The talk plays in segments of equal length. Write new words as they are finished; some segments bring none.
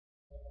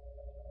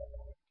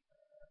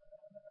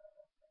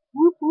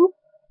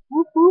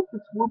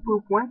Woop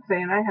Woop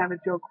Wednesday, and I have a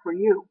joke for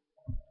you.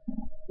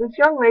 This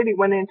young lady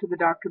went into the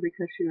doctor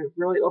because she was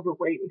really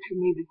overweight and she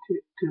needed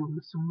to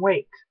lose some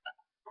weight.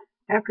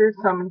 After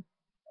some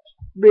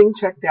being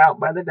checked out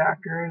by the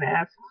doctor and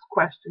asked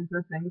questions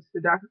and things,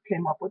 the doctor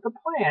came up with a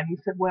plan. He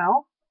said,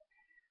 well,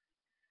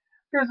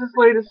 here's this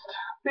latest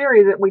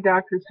theory that we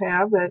doctors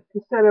have that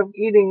instead of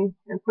eating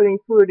and putting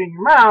food in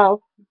your mouth,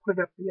 you put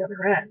it up the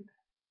other end.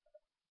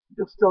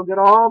 You'll still get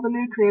all the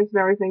nutrients and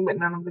everything, but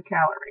none of the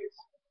calories.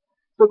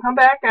 So come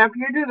back after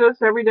you do this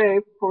every day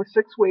for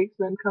 6 weeks,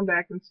 then come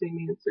back and see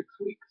me in 6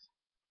 weeks.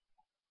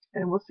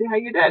 And we'll see how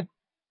you did.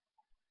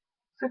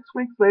 6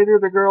 weeks later,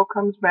 the girl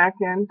comes back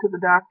in to the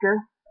doctor,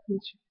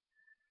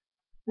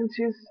 and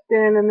she's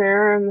standing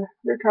there, and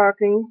they're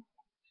talking.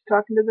 She's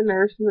talking to the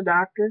nurse and the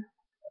doctor.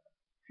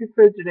 She's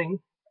fidgeting.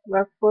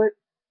 Left foot,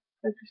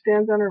 and she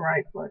stands on her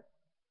right foot.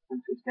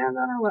 And she stands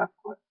on her left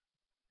foot.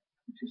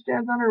 And she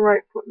stands on her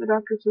right foot. And the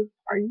doctor says,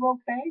 are you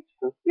okay? She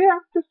goes, yeah,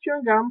 just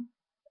chewing gum.